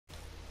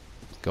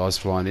Guys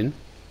flying in.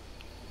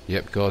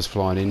 Yep, guys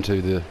flying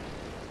into the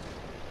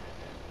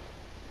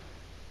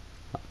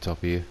up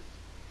top here.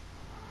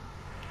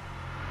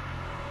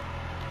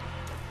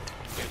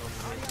 Get on the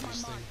roof of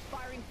this thing.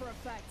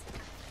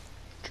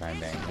 Train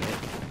bang hit.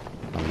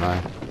 Oh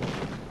no.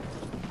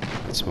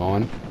 It's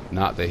mine.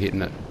 Nah, they're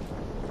hitting it.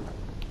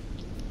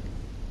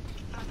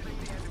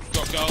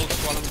 Got gold.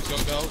 One of them's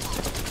got gold.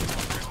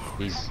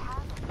 He's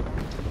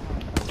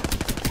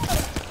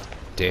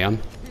Down.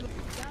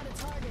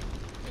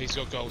 He's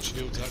got gold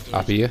shields. That dude.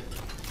 Up here.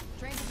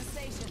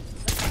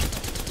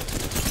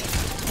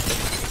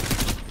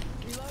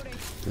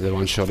 There's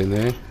one shot in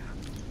there.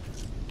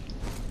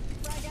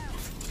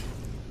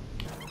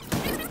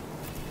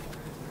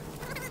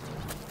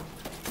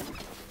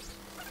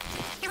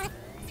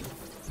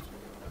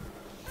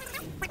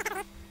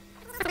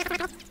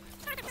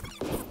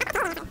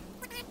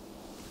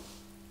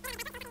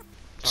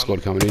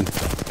 Squad coming in.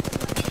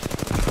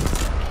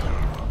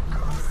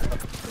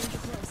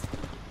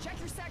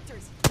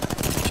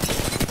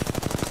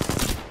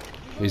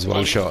 He's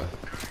one shot.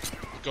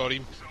 Got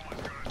him.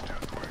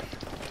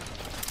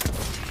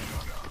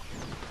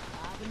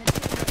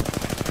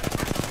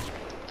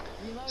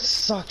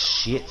 suck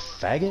shit,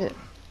 faggot.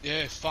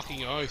 Yeah,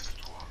 fucking oath.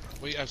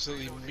 We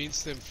absolutely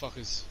minced them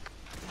fuckers.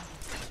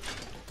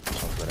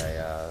 I've got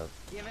a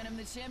Giving him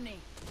the chimney.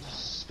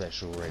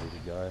 special ready to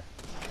go.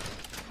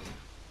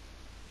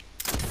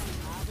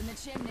 Up in the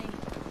chimney.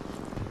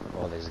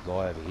 Oh, there's a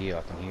guy over here.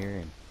 I can hear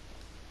him.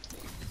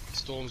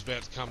 Storm's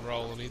about to come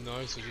rolling in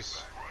though, so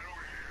just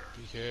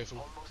be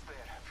careful.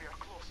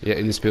 Yeah,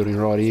 in this building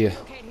right here.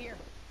 Okay, here.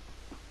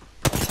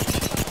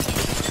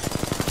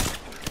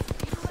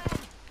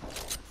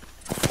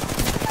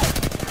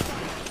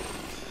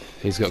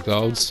 He's got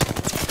golds. That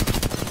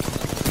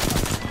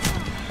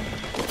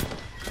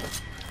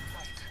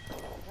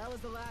was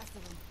the last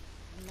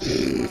of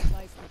them.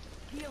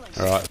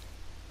 Alright.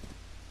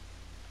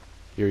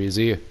 Here he is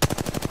here.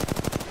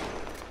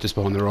 Just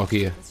behind the rock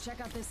here. Let's check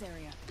out this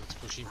area. Let's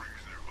push him.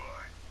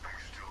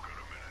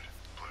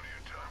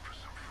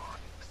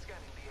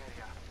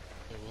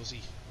 Where was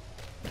he?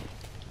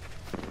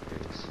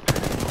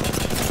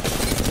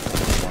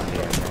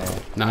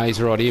 Nah,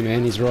 he's right here,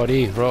 man. He's right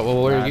here. Right,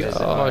 well, where he go?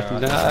 Oh,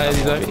 no,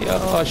 he's over here.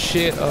 Oh,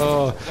 shit.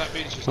 Oh. That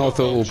bitch just I got thought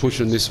we were gold pushing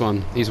shields. this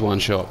one. He's one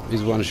shot.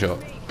 He's one shot.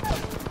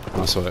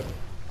 Nice work.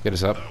 Get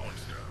us up.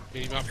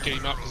 Get him up,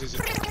 because there's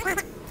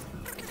a...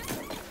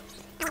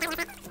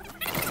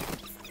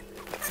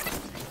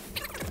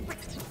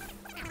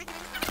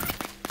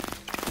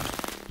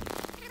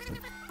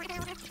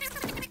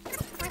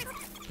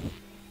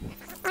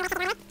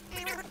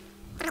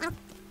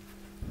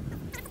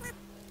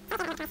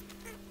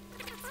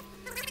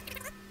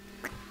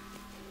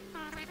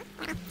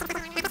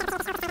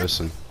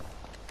 Person.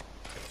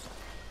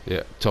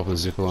 Yeah, top of the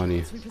zip line here.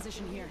 Let's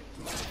reposition here.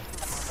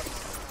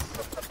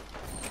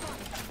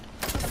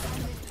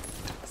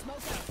 Smoke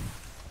out.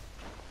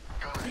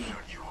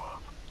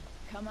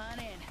 Come on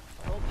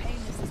in. Old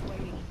Painless is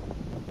waiting.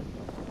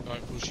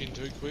 Don't push in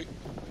too quick.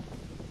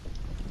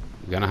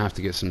 We're gonna have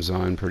to get some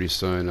zone pretty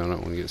soon. I don't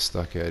want to get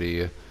stuck out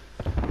here.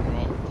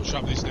 Right, push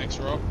up this next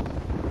rock.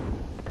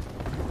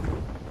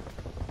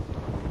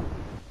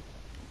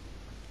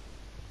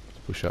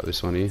 Push up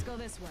this one here. Let's go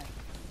this way.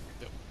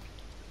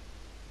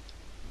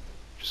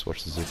 Just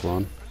watch the zip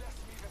line.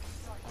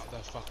 Oh, they're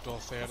fucked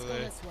off out Let's of go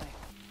there. this way.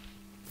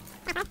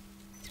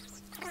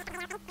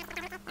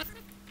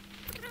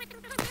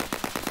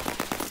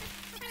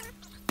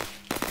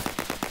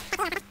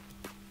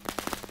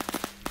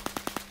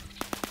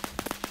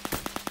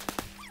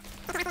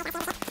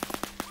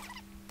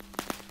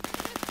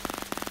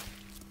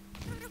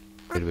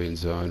 Better be in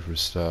zone for a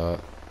start.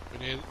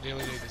 We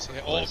nearly need this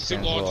here. Oh, the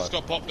zip line just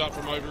got popped up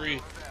from over here.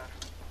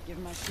 Give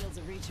my shields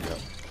a recharge.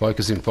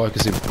 Focus him,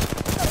 focus him.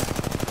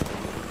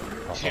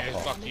 Yeah,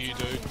 fuck you,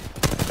 dude.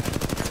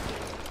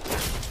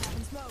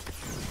 Smoke.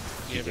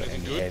 You have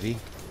anything good? Heavy.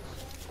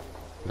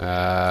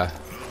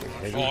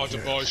 Oh,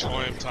 devotion.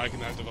 I am taking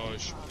that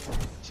devotion.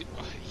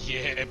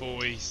 Yeah,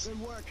 boys.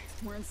 Good work.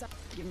 We're inside.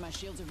 Give my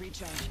shields a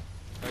recharge.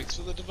 Thanks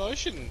for the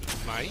devotion,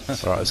 mate.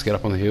 Alright, let's get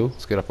up on the hill.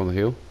 Let's get up on the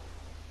hill.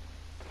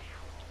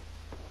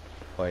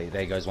 Wait,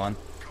 there goes one.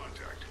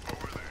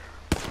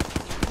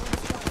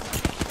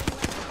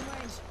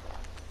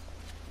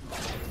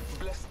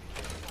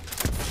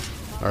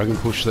 I reckon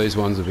push these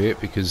ones a bit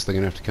because they're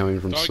going to have to come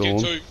in from Don't storm.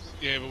 get too...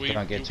 Yeah, but we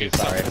Don't get you'll too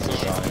far stuck out of the in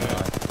zone.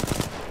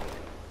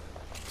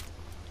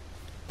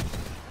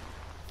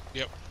 yeah.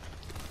 Yep,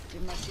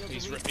 Give my shields a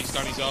he's recharge.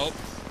 done his ult.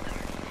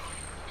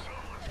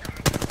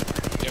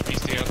 Yep,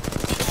 he's down.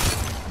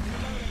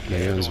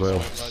 Yeah, as well.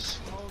 Nice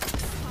work,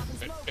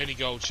 buds. Any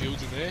gold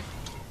shields in there?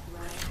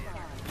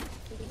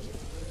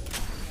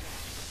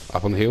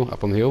 Up on the hill,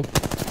 up on the hill. Up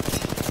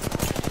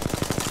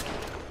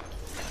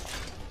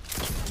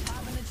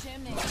in the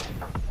chimney. Do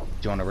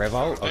you want a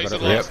revolt? I've These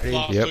got are it last, ready.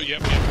 last Yep. two.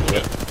 Yep, put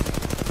it.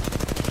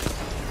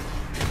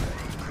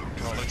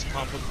 Right, let's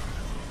pump him.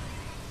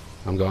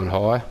 I'm going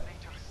high.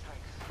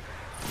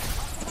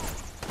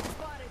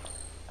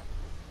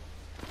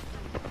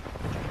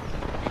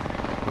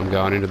 I'm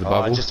going into the Oh,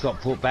 I bubble. just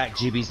got put back.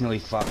 Jibby's nearly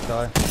fucked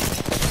though.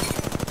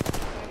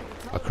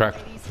 I cracked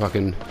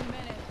fucking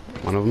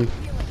one of them.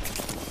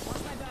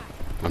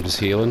 I'm just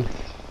healing.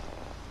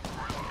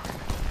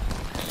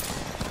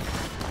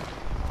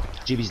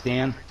 Jibby's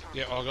down.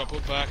 Yeah, I got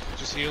put back.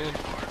 Just healing.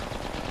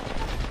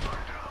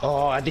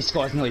 Oh, this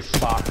guy's nearly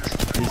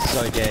fucked. He's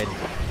so dead.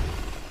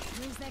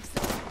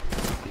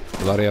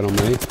 Bloody out on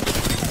me.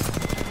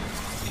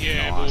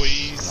 Yeah, Nice,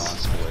 boys.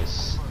 nice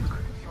boys.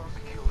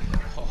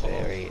 Oh,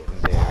 Very,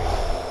 very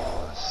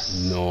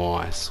nice.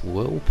 Nice.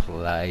 Well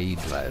played,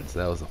 lads.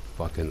 That was a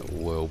fucking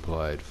well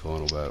played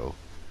final battle.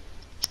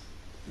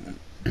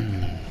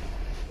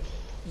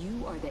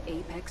 You are the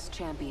Apex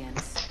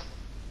champions.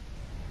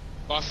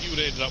 fuck, you would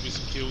have ended up with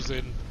some kills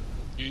then.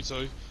 You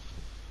two.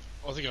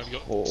 I think I only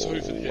got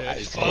 2 for the Oh,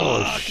 head.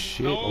 Oh Fuck,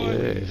 shit, no.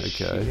 yeah,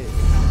 okay.